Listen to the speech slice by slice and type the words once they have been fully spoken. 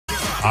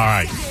All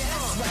right.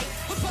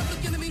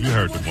 You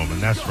heard the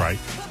woman. That's right.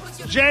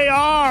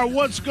 JR,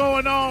 what's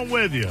going on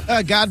with you?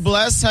 God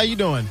bless. How you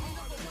doing?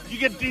 You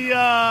get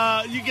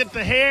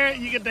the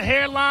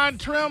hairline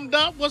trimmed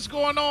up. What's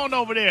going on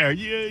over there?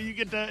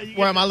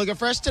 Am I looking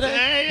fresh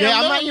today?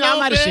 Yeah, I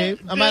might have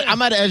shaved. I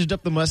might have edged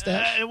up the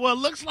mustache. Well, it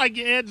looks like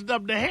you edged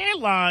up the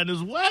hairline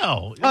as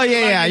well. I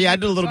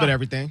did a little bit of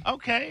everything.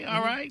 Okay,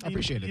 all right. I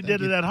appreciate it. You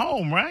did it at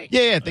home, right?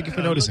 Yeah. Thank you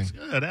for noticing.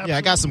 Looks good, yeah,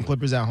 I got some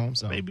clippers at home.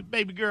 So,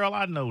 baby girl,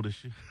 I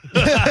noticed you.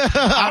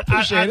 I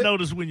appreciate it. I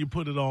noticed when you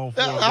put it on.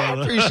 I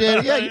appreciate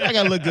it. Yeah, I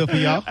gotta look good for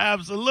y'all.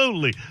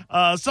 Absolutely.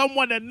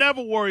 Someone that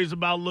never worries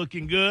about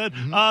looking good.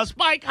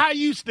 Spike, how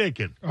you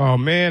sticking? Oh,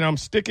 man, I'm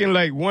sticking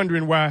like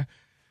wondering why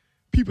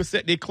people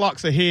set their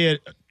clocks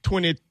ahead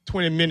 20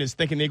 minutes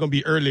thinking they're going to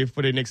be early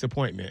for their next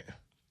appointment.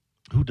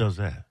 Who does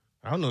that?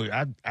 I don't know.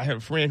 I have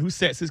a friend who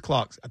sets his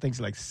clocks, I think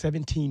it's like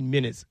 17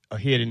 minutes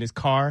ahead in his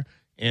car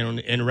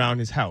and around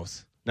his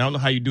house. Now, I don't know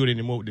how you do it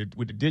anymore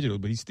with the digital,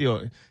 but he's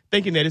still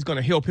thinking that it's going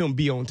to help him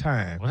be on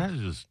time. Well,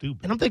 that's just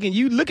stupid. And I'm thinking,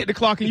 you look at the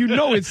clock and you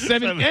know it's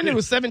 7, and it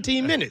was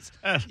 17 minutes.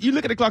 You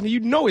look at the clock and you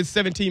know it's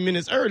 17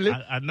 minutes early.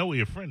 I know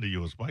he's a friend of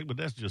yours, Spike, but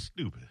that's just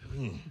stupid.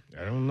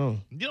 I don't know.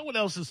 You know what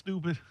else is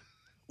stupid?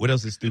 What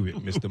else is stupid,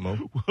 Mr.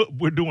 Mo?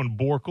 We're doing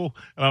Borkle,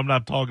 and I'm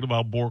not talking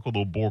about Borkle,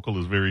 though Borkle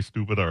is very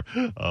stupid, our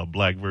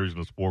black version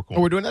of Sporkle.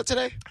 Oh, we're doing that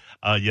today?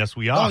 Yes,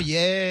 we are. Oh,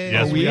 yeah.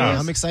 Yes, we are.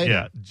 I'm excited.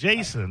 Yeah,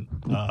 Jason,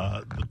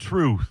 the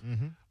truth,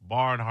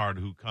 Barnhart,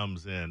 who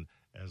comes in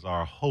as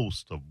our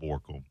host of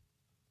Borkle,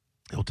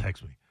 he'll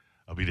text me.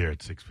 I'll be there at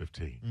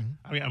 6:15.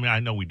 I mean,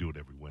 I know we do it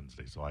every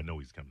Wednesday, so I know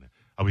he's coming in.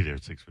 I'll be there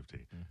at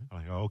 6:15. I'm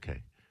like, oh,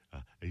 okay.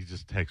 He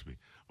just texts me.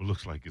 Well,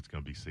 looks like it's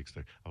going to be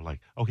 6:30. I'm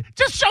like, okay,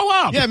 just show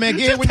up. Yeah, man,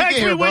 just when text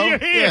you get here, me when bro. you're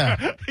here.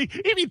 Yeah.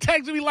 He be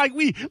texting me like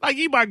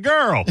he my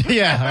girl.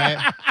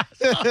 Yeah, right.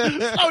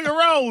 Slow your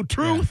roll,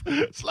 truth.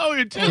 Yeah. Slow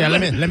your truth. Yeah,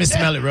 let me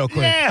smell it real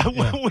quick. Yeah,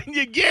 when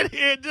you get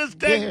here, just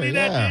text me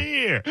that you're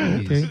here.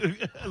 Okay.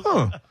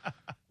 Huh.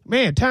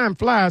 Man, time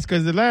flies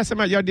because the last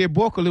time y'all did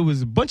Borkle, it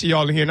was a bunch of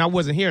y'all in here, and I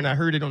wasn't here, and I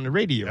heard it on the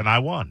radio. And I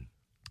won.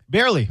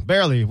 Barely.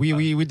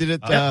 We did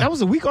it. That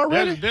was a week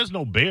already? There's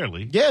no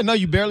barely. Yeah, no,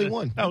 you barely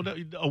won. No,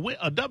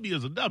 a W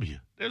is a W.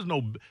 There's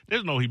no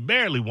he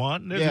barely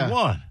won. There's he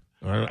won.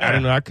 I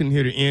don't know. I couldn't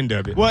hear the end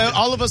of it. Well,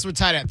 all of us were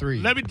tied at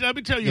 3. Let me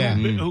tell you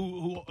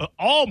who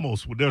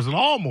almost. There's an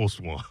almost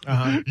one.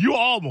 You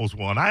almost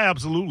won. I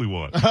absolutely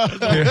won.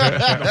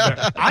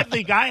 I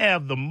think I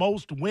have the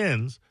most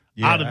wins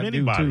out of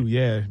anybody. I do too.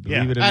 Yeah,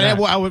 believe it or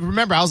not. I would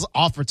remember I was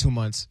off for 2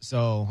 months,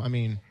 so I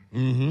mean.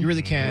 You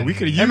really can. Well, we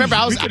could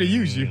have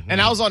used you. And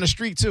I was on a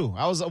streak, too.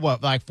 I was,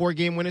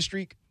 4-game winning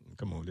streak?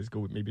 Come on, let's go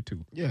with maybe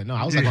 2. Yeah, no,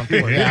 I was like on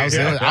 4. Yeah,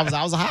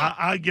 I was hot.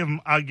 I give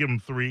him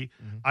 3.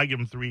 I give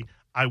him 3.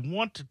 I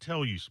want to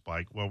tell you,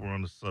 Spike, while we're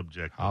on the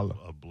subject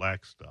of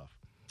black stuff,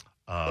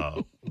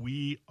 let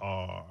me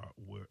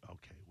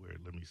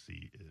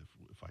see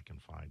if I can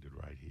find it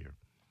right here.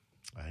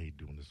 I hate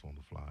doing this on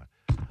the fly.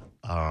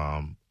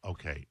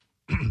 Okay.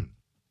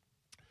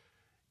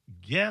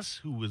 Guess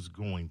who is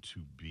going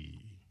to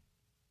be...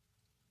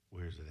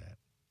 Where's it at?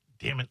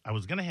 Damn it. I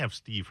was going to have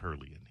Steve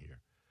Hurley in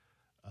here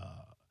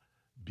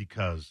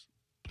because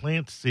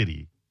Plant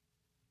City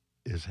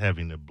is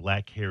having a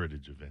Black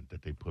Heritage event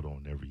that they put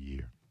on every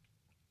year.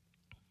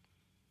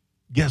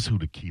 Guess who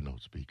the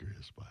keynote speaker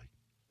is, Spike?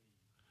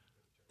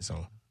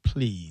 So,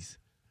 please.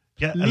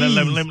 Yeah, let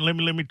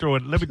me throw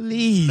it. Let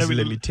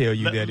me tell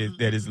you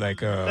that is like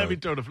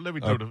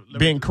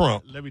Ben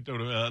Crump. Let me throw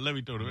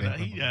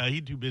the.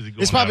 He too busy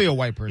going. It's probably a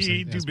white person.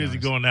 He too busy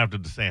going after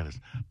DeSantis.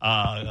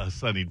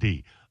 Sonny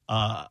D.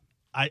 I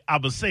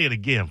will say it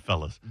again,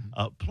 fellas.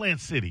 Plant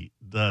City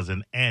does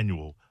an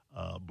annual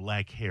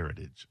Black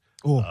Heritage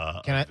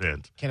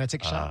event. Can I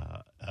take a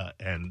shot?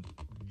 And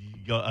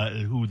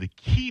who the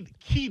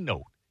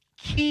keynote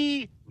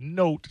speaker.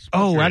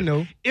 Oh, I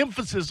know.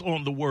 Emphasis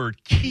on the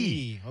word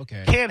key.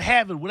 Okay. Can't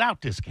have it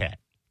without this cat.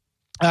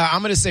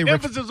 I'm going to say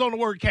emphasis on the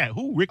word cat.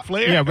 Who? Ric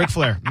Flair? Yeah, Ric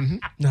Flair.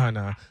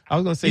 No. I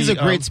was going to say he's a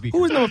great speaker.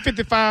 Who was number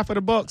 55 for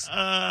the Bucks?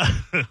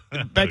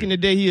 Back in the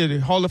day, he had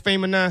a Hall of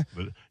Famer now.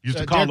 Used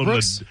to call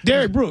him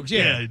Derrick Brooks.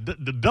 Yeah,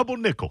 the double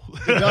nickel.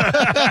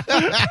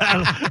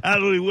 I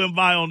know he went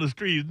by on the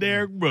street.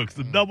 Derrick Brooks,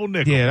 the double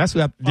nickel. Yeah, that's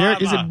what.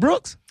 Is it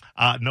Brooks?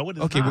 No, it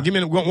is okay, not. Well, give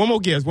me one more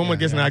guess. One more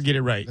guess, and I'll get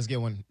it right. Let's get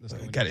one.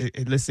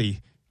 Let's see.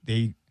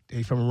 They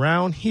from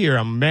around here,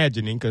 I'm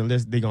imagining,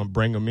 because they're going to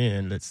bring them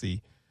in. Let's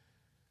see.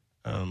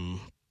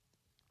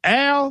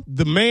 Al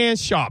the Man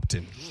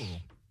Sharpton.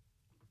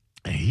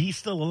 And he's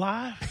still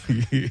alive?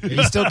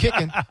 He's still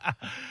kicking.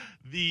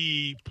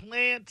 The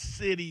Plant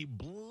City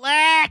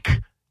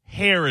Black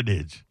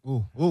Heritage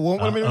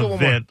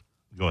event.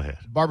 Go ahead.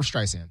 Barbra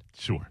Streisand.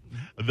 Sure.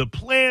 The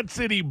Plant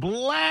City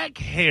Black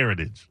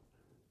Heritage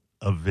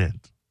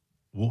event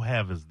will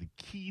have as the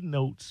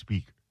keynote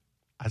speaker.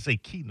 I say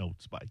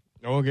keynote, Spike.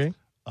 Okay.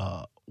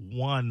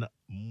 One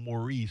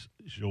Maurice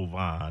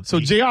Jovan. So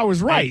JR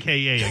was right.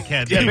 AKA a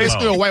cat. Yeah,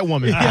 basically a white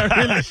woman.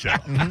 Really?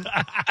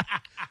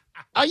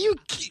 Are you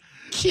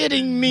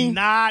kidding me?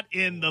 Not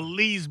in the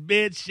least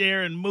bit.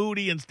 Sharon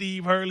Moody and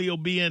Steve Hurley will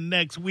be in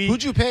next week.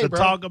 Who'd you pay, to bro?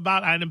 talk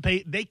about? I didn't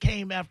pay. They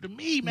came after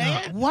me,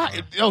 man.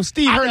 What? Oh,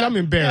 Steve Hurley, I'm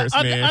embarrassed,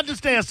 man.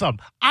 Understand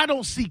something. I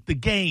don't seek the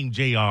game,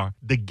 JR.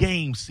 The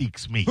game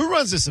seeks me. Who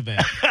runs this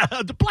event?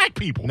 The black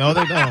people. No,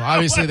 they don't.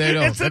 Obviously, they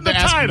don't. It's in They're the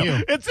asking title.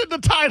 you. It's in the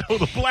title.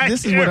 The black.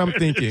 This is what I'm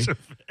Heritage thinking.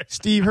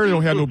 Steve Hurley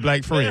don't have no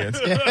black friends.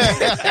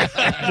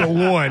 For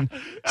one.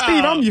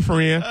 Steve, I'm your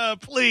friend.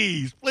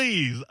 Please.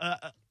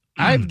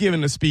 I've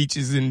given the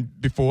speeches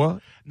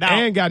before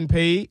and gotten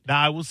paid.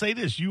 Now I will say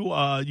this: you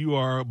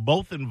are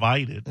both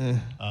invited.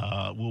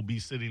 We'll be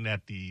sitting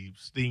at the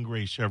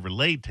Stingray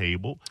Chevrolet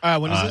table.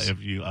 When is this?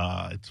 If you,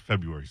 it's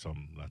February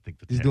something. I think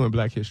the He's 10th. doing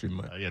Black History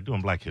Month. Yeah,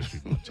 doing Black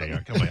History Month. JR.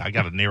 Come on, I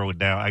got to narrow it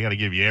down. I got to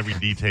give you every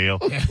detail.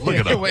 Look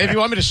it up. If you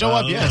want me to show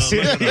up, yes.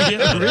 Look it up.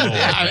 Yeah, really.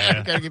 Lord,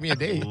 You gotta give me a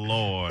date.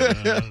 Lord,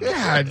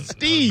 God,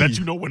 Steve. bet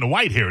you know when the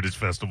White Heritage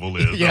Festival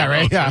is. Yeah,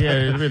 right. Yeah. Yeah,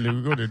 really.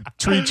 We go to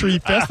Tree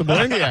Festival.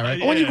 Yeah,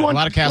 right. When you going, A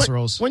lot of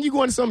casseroles. When you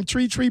going to some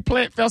tree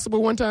plant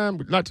festival one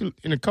time,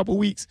 in a couple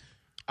weeks,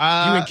 you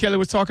and Kelly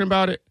was talking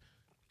about it.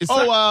 It's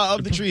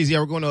Of the Trees. Yeah,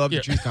 we're going to Of the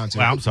Trees concert.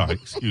 Well, I'm sorry.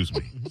 Excuse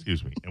me.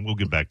 And we'll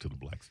get back to the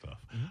black stuff.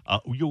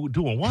 You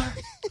doing what?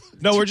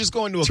 No, we're just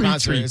going to a Tree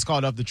concert. tree. It's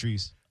called Of the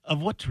Trees.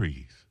 Of what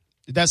trees?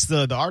 That's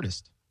the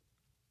artist.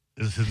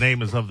 His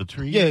name is Of the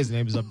Trees? Yeah, his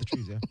name is Of the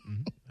Trees. Yeah.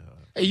 Mm-hmm.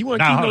 Hey, you want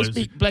to Now,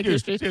 speak Black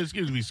History?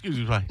 Excuse me.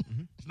 Like,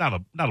 it's not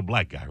a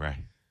black guy, right?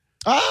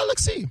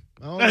 Let's see.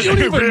 You don't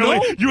even Really?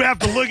 know? You have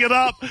to look it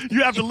up.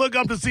 You have to look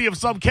up to see if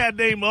some cat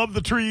named Of the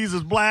Trees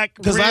is black.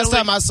 Because last Really?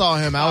 time I saw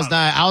him, I was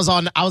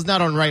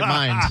not on right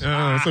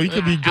mind. So he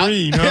could be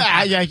green,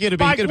 huh? Yeah, he could have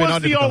been. Mike, He could have been what's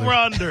under the the color.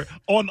 over-under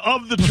on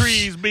Of the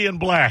Trees being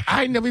black?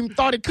 I never even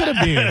thought it could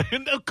have been.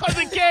 Because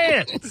it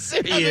can. 'Cause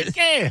it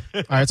can.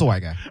 All right, it's a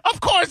white guy.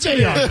 Of course it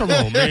Yeah, is. come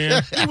on,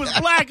 man. He was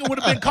black, it would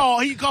have been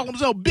called, he called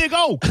himself Big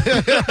Oak.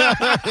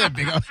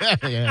 Big O.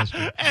 Yeah, that's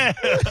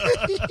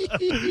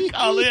true.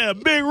 Call him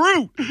Big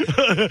Root.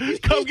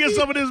 Come get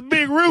some of this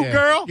Big Root, Yeah.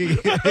 girl.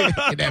 Get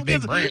that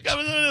big branch. Come get some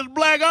of this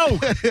Black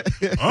Oak.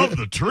 Of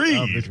the trees.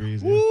 Of the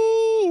trees, yeah.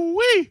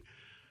 Woo-wee.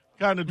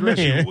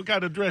 Man. What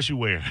kind of dress you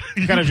wear?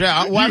 Kind of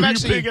dress. Well, I'm you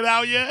actually. pick it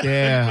out yet?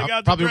 Yeah, You pick I'll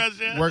out probably the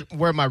dress yet?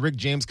 wear my Rick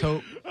James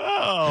coat.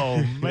 Oh,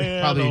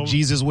 man. Probably a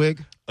Jesus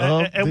wig.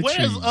 And where's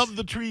trees. Of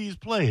the Trees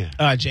playing?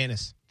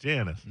 Janice.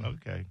 Janice.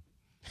 Okay.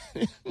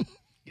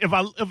 If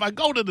I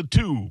go to the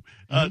Tube,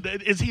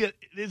 is he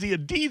a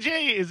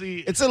DJ? Is he?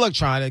 It's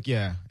electronic.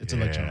 Yeah, it's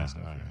electronic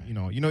stuff. all right.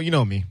 You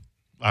know me.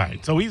 All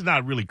right. So he's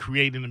not really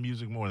creating the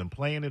music more than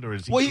playing it, or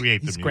is he Well, create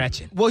the He's music?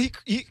 scratching. Well,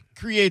 he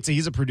creates it.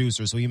 He's a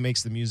producer, so he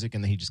makes the music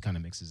and then he just kind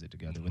of mixes it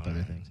together with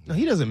other things. No,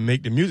 he doesn't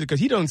make the music because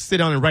he don't sit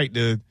down and write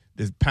the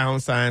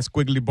pound sign,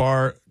 squiggly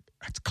bar,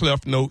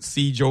 clef note,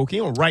 C joke. He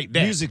don't write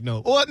that. Music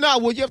note. Well, no.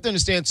 Well, you have to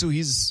understand too.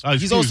 He's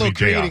Excuse also me, JR.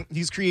 creating.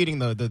 He's creating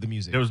the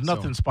music. There was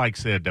nothing Spike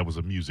said that was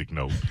a music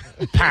note.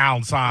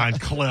 Pound sign,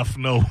 clef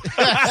note,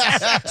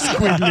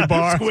 Squiggly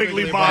bar.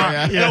 squiggly bar.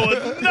 Yeah. There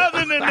was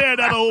nothing in there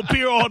that'll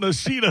appear on a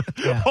sheet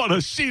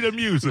of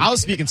music. I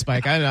was speaking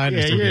Spike. I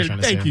understood what you're trying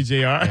to say. Thank you,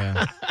 JR.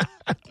 Yeah.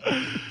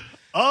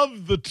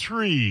 Of the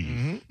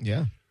Trees.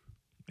 Yeah.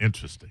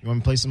 Interesting. You want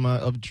me to play some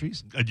Of the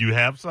Trees? Do you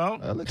have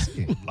some? Let's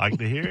see. Like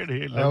to hear it?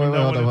 Here, let Oh, me wait,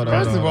 know hold when on, it's hold on,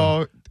 ready. First of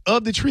all,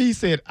 Of the Trees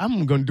said,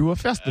 I'm going to do a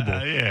festival.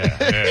 Yeah.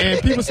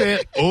 And people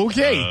said,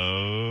 okay.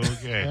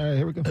 Okay. All right,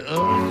 here we go.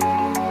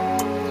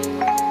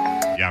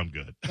 Yeah, I'm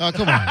good. Oh,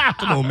 come on.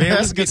 Come on, man.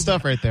 That's good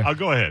stuff right there.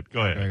 Go ahead. Go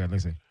ahead. There you go.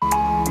 Let's see.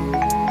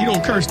 He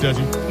don't curse, does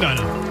he? No.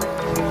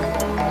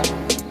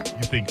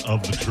 You think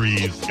Of the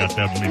Trees got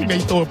that He many? may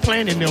throw a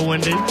plant in there one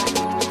day.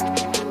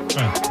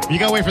 You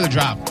gotta wait for the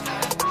drop.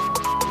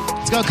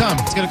 It's gonna come.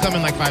 It's gonna come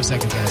in like 5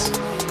 seconds, guys.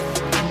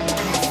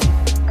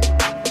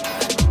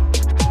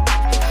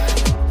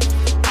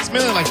 It's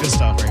mainly like this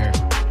stuff right here.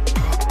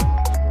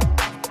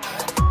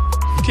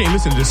 You can't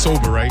listen to this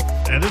sober, right?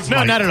 And it's No,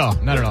 like, not at all.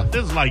 Not at all.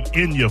 This is like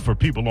Enya for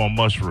people on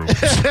mushrooms.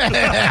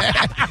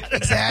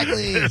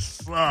 Exactly. It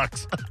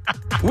sucks.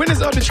 When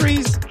is Of the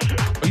Trees?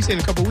 Oh, you said in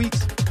a couple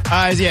weeks?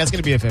 Yeah, it's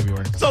gonna be in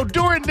February. So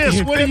during this,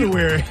 In what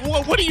February.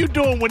 are you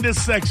doing when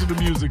this section of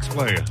music's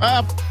playing?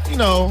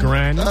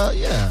 Grinding?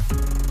 Yeah.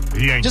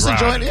 He ain't Just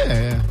grinding. enjoying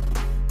it. Yeah.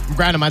 I'm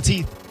grinding my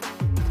teeth.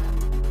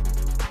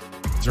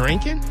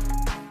 Drinking?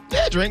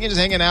 Yeah, drinking, just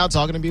hanging out,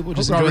 talking to people,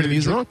 just Hope enjoying the already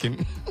music.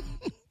 drunken.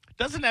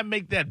 Doesn't that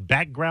make that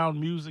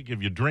background music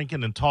if you're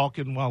drinking and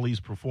talking while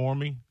he's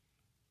performing?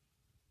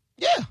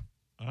 Yeah.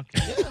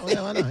 Okay.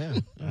 Yeah, why not? Yeah.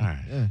 All right.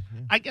 Yeah.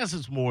 I guess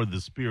it's more the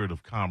spirit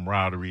of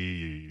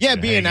camaraderie. Yeah,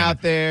 You're being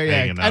out there. Yeah,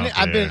 hanging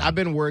out there. I've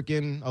been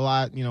working a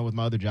lot, with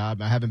my other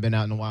job. I haven't been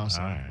out in a while,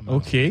 so All right.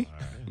 Okay.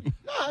 no,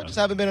 I just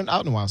haven't been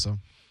out in a while. So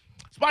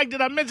Spike, did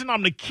I mention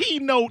I'm the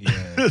keynote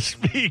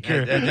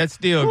speaker? That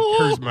still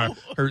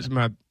hurts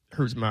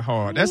my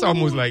heart. That's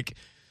almost like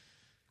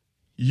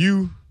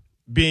you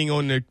being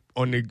on the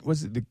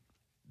what's it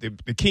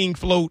the King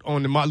float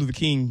on the Martin Luther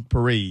King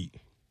parade.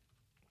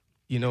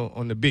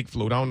 On the big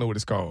float. I don't know what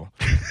it's called.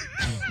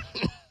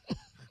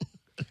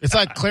 It's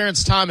like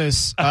Clarence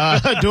Thomas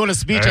doing a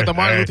speech at the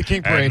Martin Luther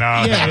King parade.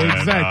 Yeah,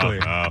 exactly.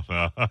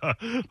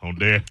 Don't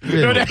dare.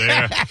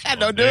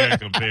 Don't do it.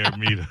 Compare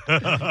me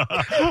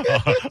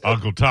to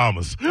Uncle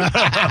Thomas.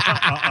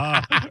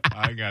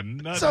 I got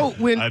nothing, So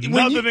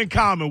nothing in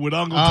common with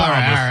Uncle All Thomas.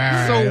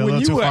 right. So A when little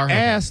you too were far.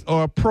 asked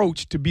or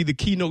approached to be the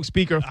keynote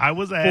speaker I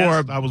was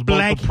asked. for I was both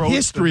Black approached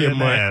History and then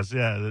Month, asked.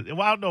 Yeah.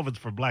 Well, I don't know if it's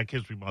for Black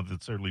History Month.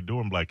 It's certainly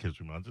during Black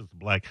History Month. It's the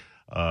Black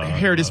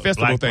Heritage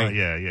Festival thing.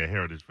 Yeah,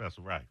 Heritage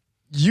Festival, right.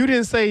 you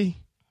didn't say,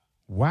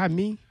 why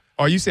me?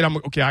 Or you said, I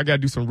got to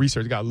do some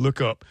research. Got to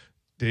look up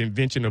the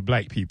invention of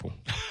black people.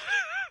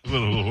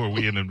 Were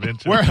we an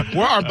invention? Where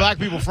are black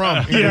people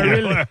from? Yeah,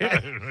 really.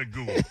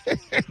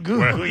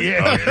 Google.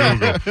 Yeah.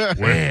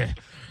 Google. Where?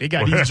 They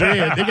got these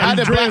dreads. They got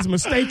these dreads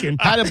mistaken.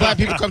 How did black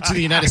people come to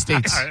the United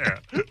States?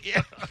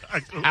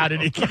 How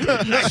did it get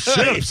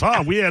Ships,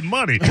 huh? We had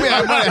money. We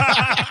had money.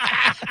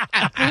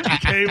 We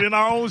came in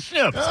our own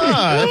ships.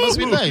 That must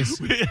be nice.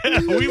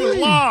 We was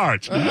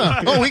large.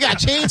 Oh, we got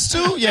chains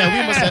too?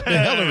 Yeah, we must have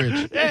been hella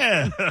rich.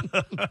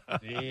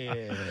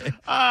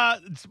 Yeah.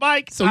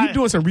 Spike. So you're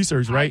doing some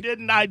research, right?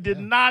 I did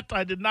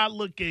not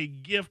look a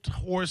gift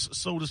horse,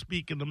 so to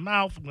speak, in the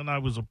mouth when I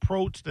was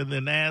approached and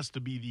then asked to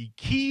be the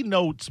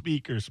keynote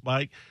speaker,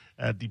 Spike,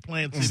 at the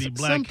Plant City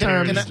Black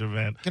Heritage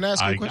event. Can I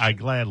ask you a question? I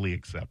gladly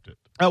accept it.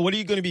 What are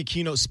you going to be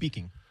keynote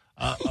speaking?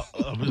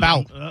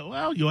 About?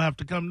 Well, you'll have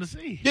to come to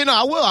see. Yeah, no,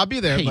 I will. I'll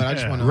be there, but I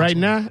just want to. Right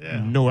now, Yeah.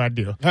 no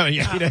idea.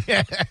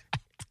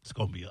 It's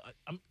going to be,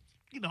 I'm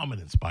going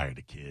to inspire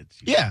the kids.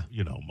 Yeah.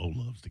 Mo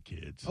loves the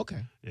kids.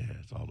 Okay. Yeah,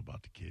 it's all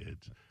about the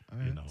kids.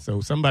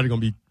 So somebody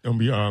gonna be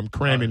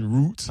cramming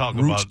Roots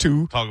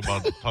too. Talk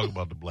about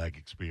the black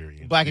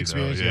experience. Black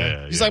experience,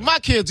 yeah. He's yeah. like, my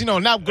kids, they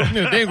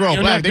didn't grow up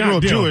black, they grew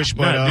up Jewish,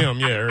 but not them,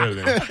 yeah,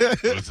 really.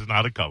 This is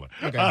not a color.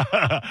 Okay.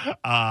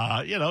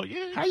 How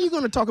are you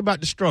gonna talk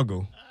about the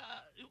struggle?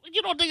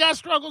 You don't think I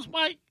struggle,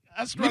 Mike?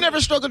 you never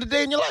struggled a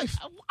day in your life.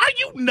 Are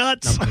you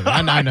nuts?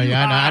 I know you.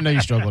 I know you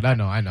struggled. I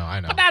know.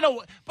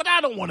 But I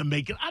don't want to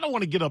make it. I don't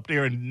want to get up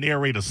there and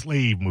narrate a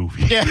slave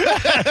movie. Yeah.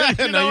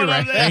 No, you're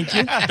right. Thank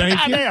you.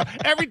 Damn.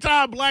 Every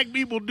time black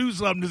people do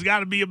something, it's got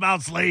to be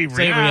about slavery.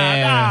 Slavery,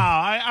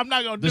 yeah. I'm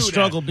not going to do The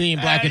struggle that. being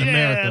black in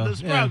America. Yeah, the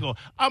struggle.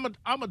 I'm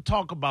gonna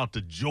talk about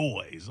the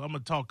joys. I'm gonna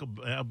talk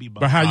about. I'll be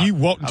about But how five, you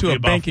walked I'll into be a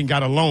about bank and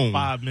got a loan?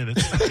 5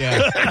 minutes.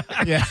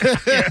 Yeah.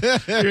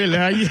 Really?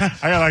 How you?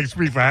 I got to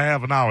speak for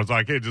half an hour, so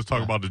I can't just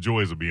talk about the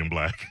joys of being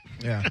black.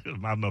 Yeah.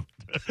 Not enough.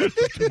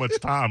 Too much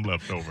time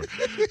left over.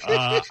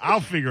 I'll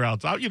figure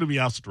out.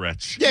 I'll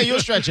stretch. Yeah, you'll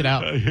stretch it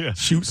out. Yeah.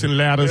 Shoots and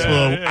ladders for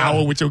an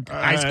hour with your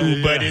high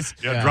school buddies.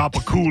 Yeah, drop a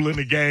Cool in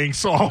the Gang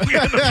song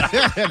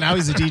Now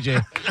he's a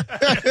DJ.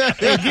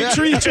 Hey, get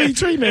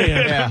tree man.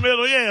 in the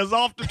middle. Yeah, it's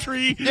off the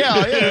tree.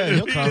 Yeah,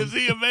 he'll come. Is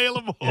he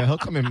available? Yeah, he'll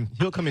come in.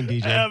 He'll come in,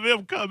 DJ. Have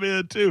him come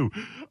in too.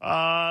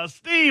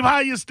 Steve, how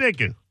you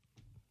sticking?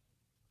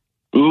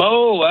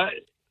 Mo,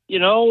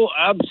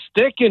 I'm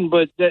sticking,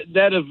 but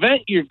that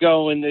event you're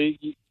going,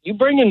 you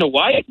bringing the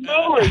wife,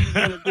 Mo, or you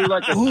going to do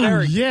like a Ooh,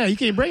 character? yeah, you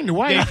can't bring the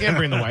wife. Yeah, you can't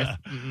bring the wife.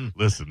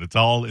 Listen,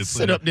 it's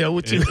Sit up there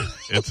with you.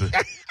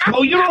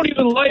 Oh, you don't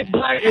even like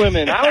black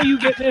women. How are you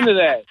getting into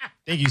that?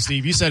 Thank you,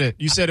 Steve. You said it.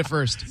 You said it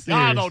first.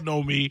 Y'all don't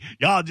know me.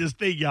 Y'all just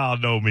think y'all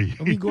know me.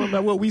 We going by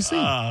what we see.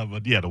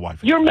 But yeah, the wife.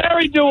 You're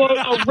married to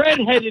a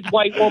redheaded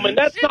white woman.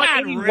 That's She's not not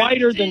any red-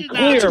 whiter than she's not-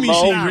 clear, to me, Mo.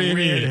 she's not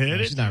redheaded.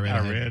 redheaded. She's not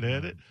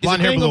redheaded.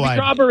 Blonde hair, blue eyed.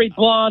 Strawberry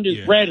blonde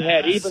is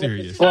redhead, even if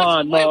serious. it's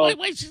blonde, Mo.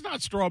 Wait. She's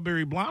not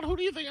strawberry blonde. Who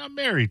do you think I'm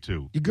married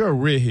to? Your girl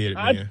redheaded,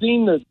 man. I've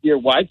seen your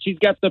wife. She's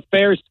got the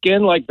fair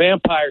skin like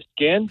vampire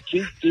skin.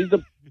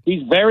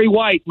 She's very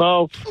white,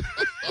 Mo.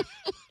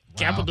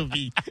 Capital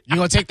V. You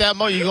gonna take that,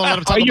 Mo? You gonna let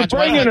him talk Are you about your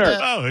wife bringing like her?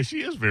 that? Oh,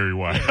 she is very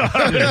white.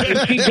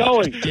 Keep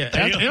going. Yeah,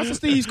 answer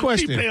Steve's She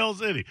question. Pale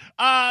City.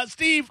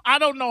 Steve, I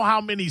don't know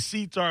how many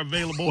seats are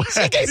available.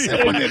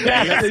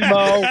 Exactly,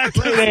 Mo.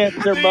 Good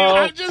answer, Steve, Mo.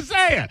 I'm just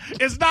saying,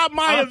 it's not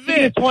my I'll see you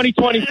event.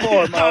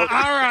 2024, Mo. All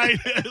right,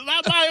 it's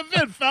not my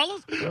event,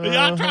 fellas.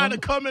 Y'all trying to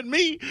come at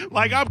me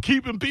like I'm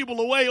keeping people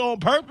away on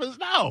purpose?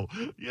 No,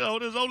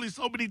 there's only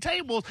so many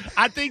tables.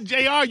 I think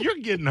JR, you're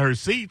getting her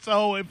seat.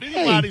 So if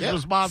anybody's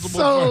responsible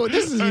So for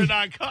this is- her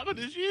not coming,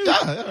 it's you.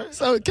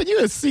 So can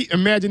you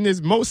imagine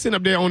this? Mo sitting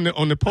up there on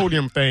the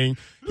podium thing.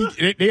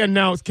 They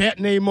announced Cat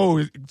named Mo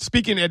is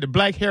speaking at the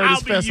Black Heritage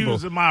I'll be Festival.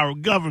 using my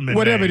government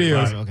Whatever name.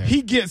 it is, Right, okay.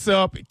 he gets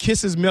up,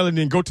 kisses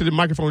Melanie, and go to the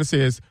microphone and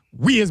says,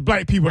 "We as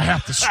black people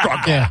have to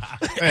struggle."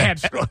 Have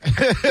struggle.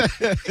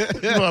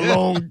 Give a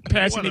long,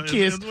 passionate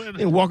kiss,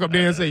 and walk up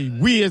there and say,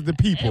 "We as the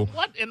people,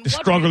 the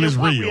struggle is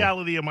what real."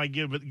 reality am I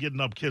getting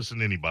up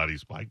kissing anybody,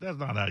 Spike? That's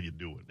not how you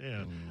do it.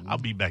 Yeah, I'll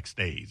be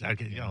backstage. I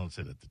don't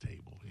sit at the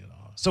table.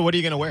 So what are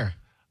you gonna wear?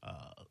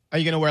 Are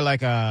you gonna wear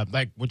like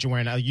what you're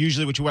wearing now?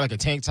 Usually, what you wear like a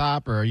tank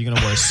top, or are you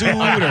gonna wear a suit,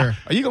 or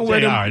Are you gonna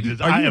wear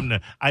them?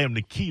 I am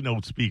the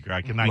keynote speaker.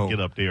 I cannot Mo. get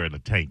up there in a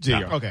tank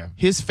JR. top. okay?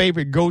 His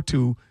favorite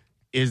go-to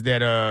is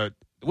that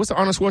what's the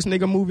Arnold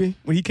Schwarzenegger movie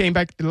when he came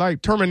back to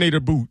life? Terminator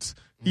boots.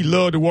 He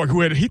loved to walk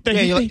with it. He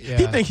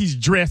think he's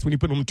dressed when he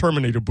put on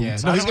Terminator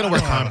boots. Yeah, no, he's gonna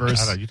wear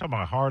Converse. You talking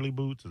about Harley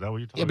boots? Is that what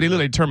you're talking Yeah, about? but they look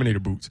like Terminator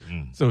boots.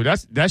 So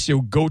that's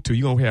your go-to.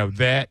 You're going to have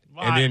that,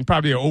 and then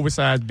probably an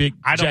oversized big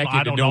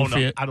jacket that don't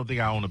fit. I don't think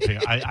I own a pair.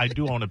 I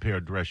do own a pair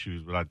of dress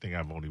shoes, but I think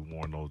I've only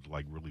worn those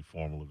like really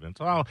formal events.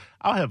 So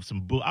I'll have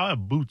some I'll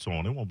have boots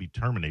on. It won't be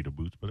Terminator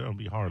boots, but it'll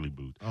be Harley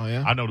boots. Oh,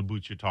 yeah? I know the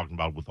boots you're talking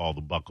about with all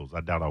the buckles.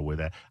 I doubt I'll wear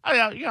that. I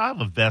have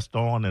a vest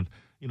on and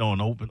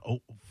an open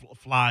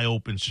fly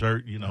open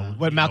shirt.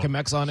 What Malcolm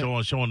X on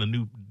it? Showing the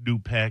new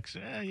pecs.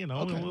 Okay.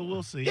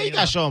 We'll see. Yeah, you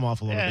gotta show him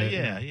off a little bit.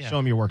 Yeah. Show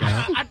him you're working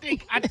out. I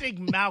think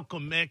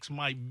Malcolm X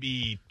might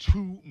be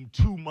too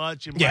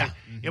much.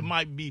 It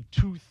might be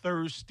too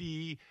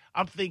thirsty.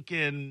 I'm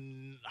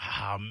thinking.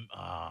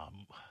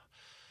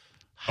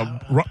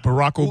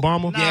 Barack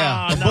Obama?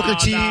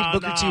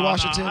 Booker T.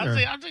 Washington. I'm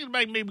thinking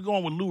about maybe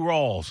going with Lou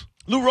Rawls.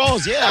 Lou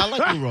Rawls, yeah, I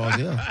like Lou Rawls,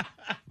 yeah.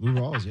 Lou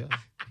Rawls, yeah.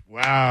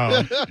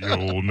 Wow.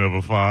 You'll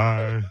never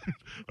find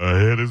a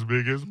head as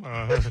big as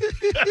mine. A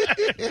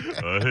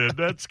head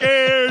that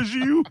scares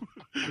you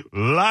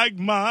like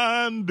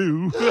mine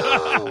do.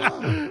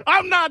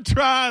 I'm not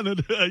trying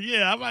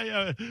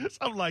to,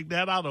 something like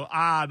that.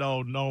 I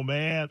don't know,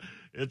 man.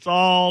 It's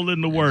all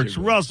in the works.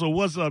 Russell,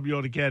 what's up? You're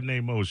on the Cat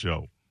Named Mo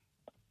show.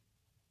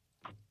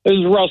 This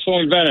is Russell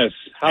in Venice.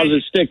 How's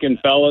it sticking,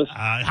 fellas?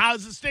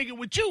 How's it sticking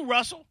with you,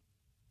 Russell?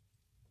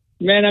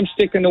 Man, I'm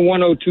sticking to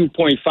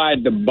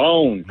 102.5 The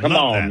Bone. Come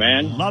on,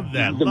 man. Love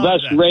that. The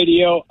best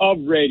radio of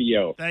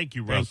radio. Thank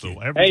you, Russell.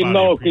 Hey,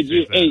 Mo, could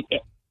you? Hey,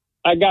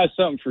 I got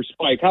something for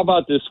Spike. How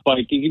about this,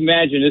 Spike? Can you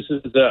imagine this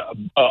is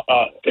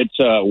it's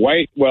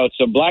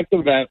a black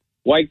event.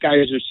 White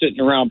guys are sitting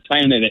around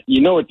planning it.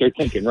 You know what they're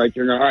thinking, right?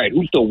 They're all right.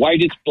 Who's the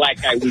whitest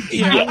black guy we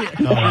can get?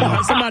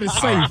 Somebody's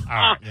safe.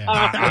 All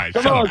right.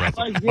 Shut up,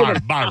 Russell.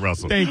 Bye,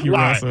 Russell. Thank you,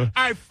 Russell. All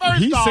right,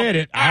 first he off, said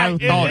it. I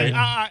thought it.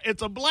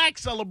 It's a black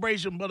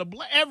celebration, but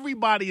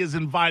everybody is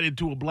invited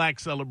to a black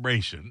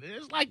celebration.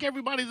 It's like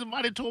everybody's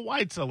invited to a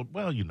white celebration.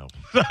 Well, you know.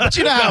 But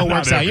you know how it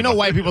works out. You know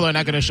white people are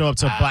not going to show up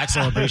to black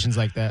celebrations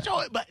like that.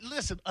 But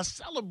listen, a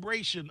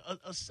celebration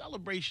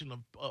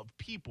of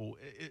people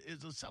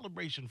is a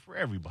celebration for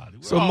everybody.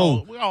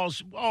 We're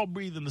all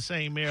breathing the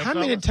same air. How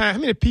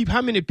many people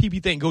you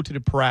think go to the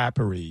Pride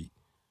Parade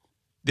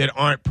that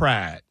aren't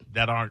Pride?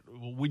 That aren't,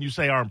 when you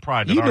say aren't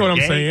Pride, that you know aren't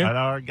what I'm gay, saying?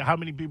 How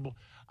many people?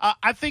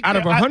 I think out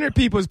of 100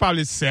 people, it's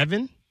probably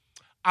 7.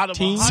 Out of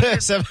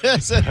 100, 17.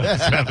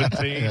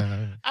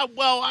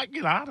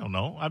 I don't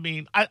know. I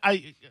mean,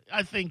 I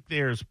think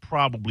there's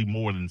probably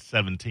more than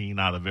 17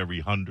 out of every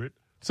 100.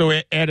 So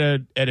at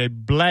a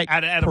black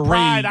at parade, a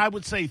Pride, I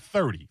would say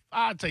 30.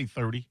 I'd say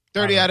 30.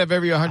 30 out of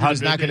every 100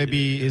 is not going to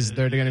be. Is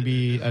there going to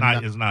be? Gay.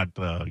 Not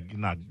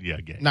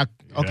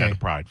okay. At a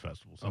Pride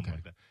festival, something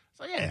like that.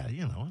 So it's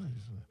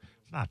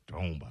not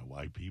thrown by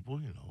white people.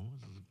 It's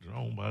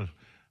thrown by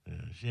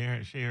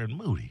Sharon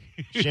Moody.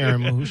 Who's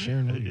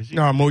Sharon Moody?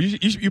 No, Mo,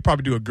 you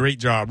probably do a great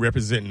job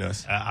representing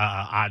us.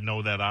 I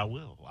know that I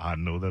will.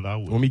 Want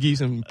me to give you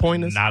some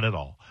pointers? Not at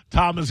all.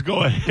 Thomas,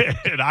 go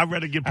ahead. I'd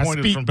rather get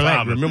pointers from black,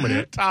 Thomas. Remember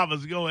that.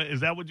 Thomas, go ahead. Is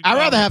that what you I'd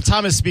rather have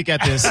Thomas speak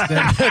at this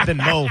than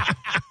Mo.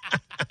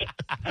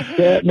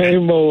 Cat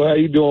named Mo, how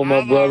you doing,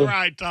 my brother? All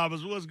right,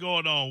 Thomas. What's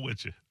going on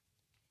with you?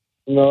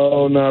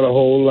 No, not a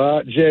whole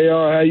lot.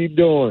 JR, how you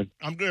doing?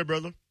 I'm good,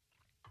 brother.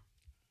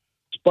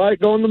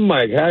 Spike on the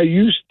mic, how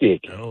you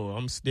sticking? Oh,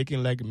 I'm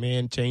sticking like a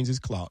man changes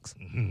clocks.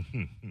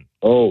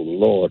 Oh,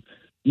 Lord.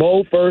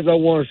 Mo, first I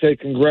want to say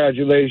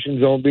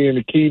congratulations on being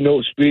the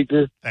keynote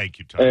speaker. Thank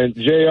you, Thomas. And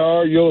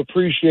JR, you'll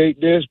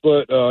appreciate this,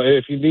 but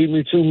if you need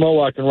me to,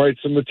 Mo, I can write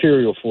some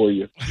material for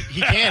you.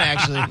 He can,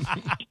 actually.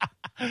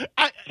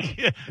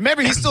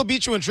 Remember, he still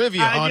beat you in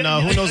trivia on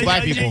Who Knows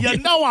Black People. You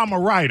know I'm a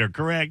writer,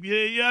 correct?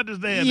 You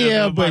understand?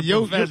 Yeah, but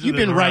you've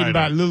been writing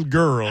about little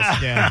girls.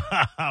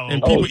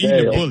 And people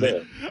eating the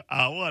bullet.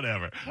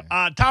 Whatever.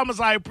 Thomas,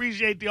 I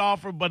appreciate the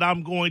offer, but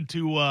I'm going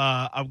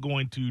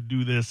to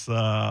do this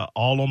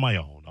all on my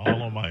own.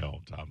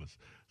 Thomas.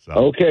 So.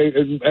 Okay,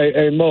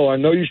 hey Mo, I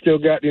know you still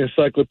got the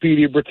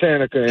Encyclopedia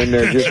Britannica in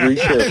there. Just read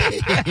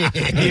carefully.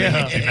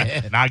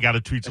 Yeah. Now I got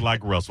to treat you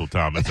like Russell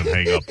Thomas and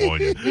hang up on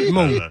you.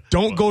 Mo,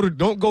 don't go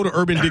to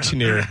Urban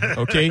Dictionary.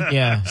 Okay.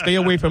 Yeah. Stay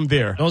away from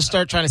there. Don't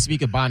start trying to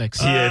speak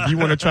Ebonics. Yeah. If you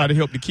want to try to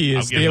help the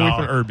kids, stay away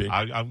from Urban.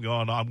 I'm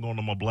going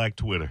on my black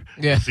Twitter.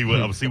 Yeah. See what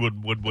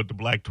the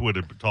black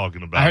Twitter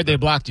talking about. I heard they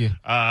blocked you.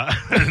 No,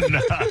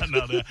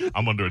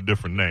 I'm under a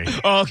different name.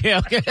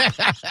 Okay.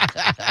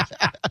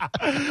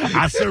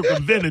 I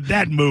circumvented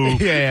that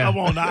move. Yeah. Come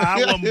on, I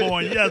wasn't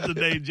born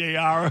yesterday,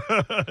 JR.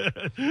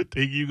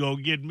 Think you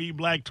gonna get me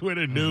black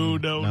Twitter? No.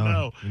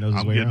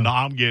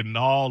 I'm getting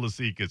all the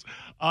secrets.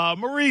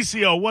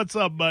 Mauricio, what's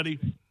up, buddy?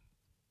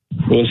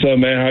 What's up,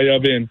 man? How y'all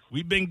been?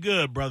 We've been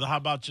good, brother. How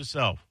about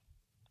yourself?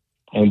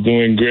 I'm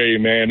doing great,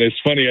 man. It's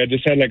funny. I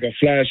just had like a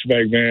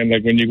flashback, man.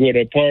 Like when you go to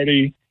a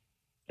party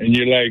and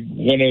you're like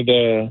one of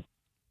the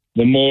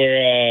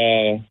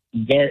more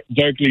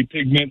darkly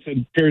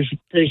pigmented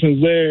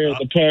persons there at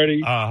the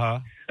party. Uh-huh.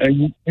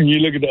 And you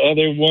look at the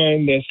other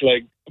one that's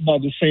like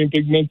about the same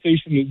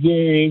pigmentation as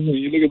yours, and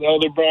you look at the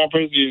other brown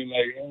person, you're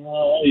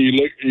like, you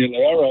look, and you're like,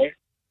 all right.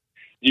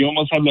 You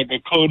almost have like a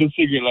code of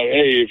secret, like,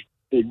 hey, if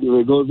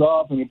it goes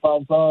off and it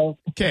pops off.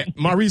 Cat,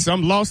 Maurice,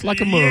 I'm lost like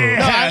a mug. No,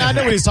 I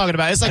know what he's talking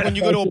about. It's like when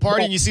you go to a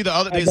party and you see the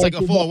other, it's like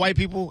a full of white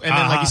people, and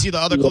then like you see the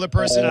other colored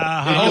person.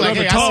 Oh, like,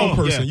 the tall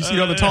person. You see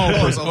the other tall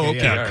person. Okay,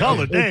 Okay, yeah.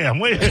 Color, damn.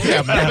 Wait.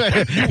 Yeah,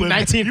 man. You went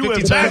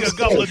 1952. back a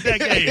couple of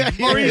decades.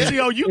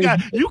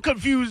 Mauricio, you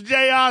confused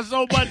JR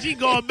so much, he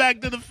going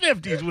back to the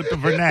 50s with the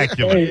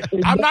vernacular.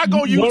 I'm not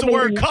going to use the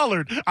word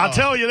colored. I'll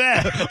tell you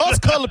that. Us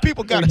colored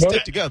people got to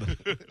stick together.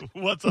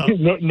 What's up?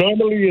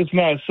 Normally it's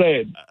not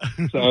said.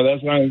 So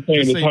that's why I'm saying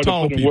Just it's say hard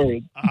tall to put in people.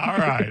 words.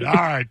 All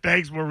right.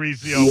 Thanks,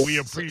 Mauricio. We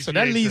appreciate So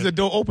that leaves the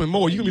door open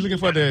more. You can be looking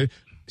for the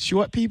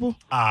short people.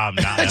 I'm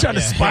not Trying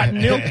to spot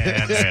them.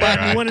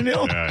 Spot one of them.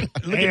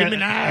 Look at them in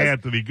the eyes.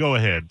 Anthony, go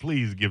ahead.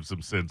 Please give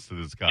some sense to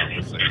this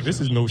conversation. This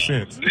is no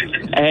sense.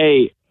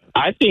 Hey,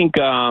 I think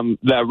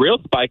the real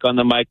Spike on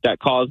the mic that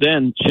calls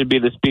in should be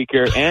the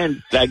speaker,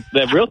 and that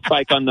the real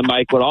Spike on the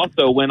mic would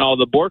also win all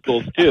the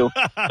Borkles too.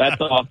 That's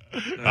all.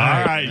 All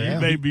right, you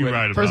may be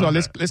right about First of all,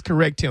 that. let's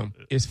correct him.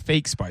 It's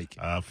fake Spike.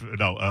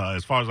 No,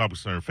 as far as I'm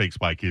concerned, fake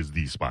Spike is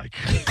the Spike.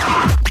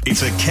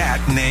 It's a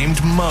cat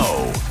named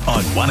Mo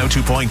on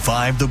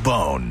 102.5 The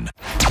Bone.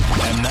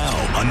 And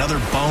now, another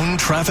Bone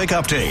traffic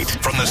update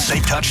from the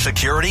Safe Touch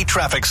Security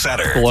Traffic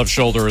Center. The left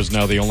shoulder is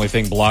now the only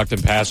thing blocked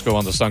in Pasco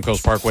on the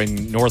Suncoast Parkway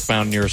northbound near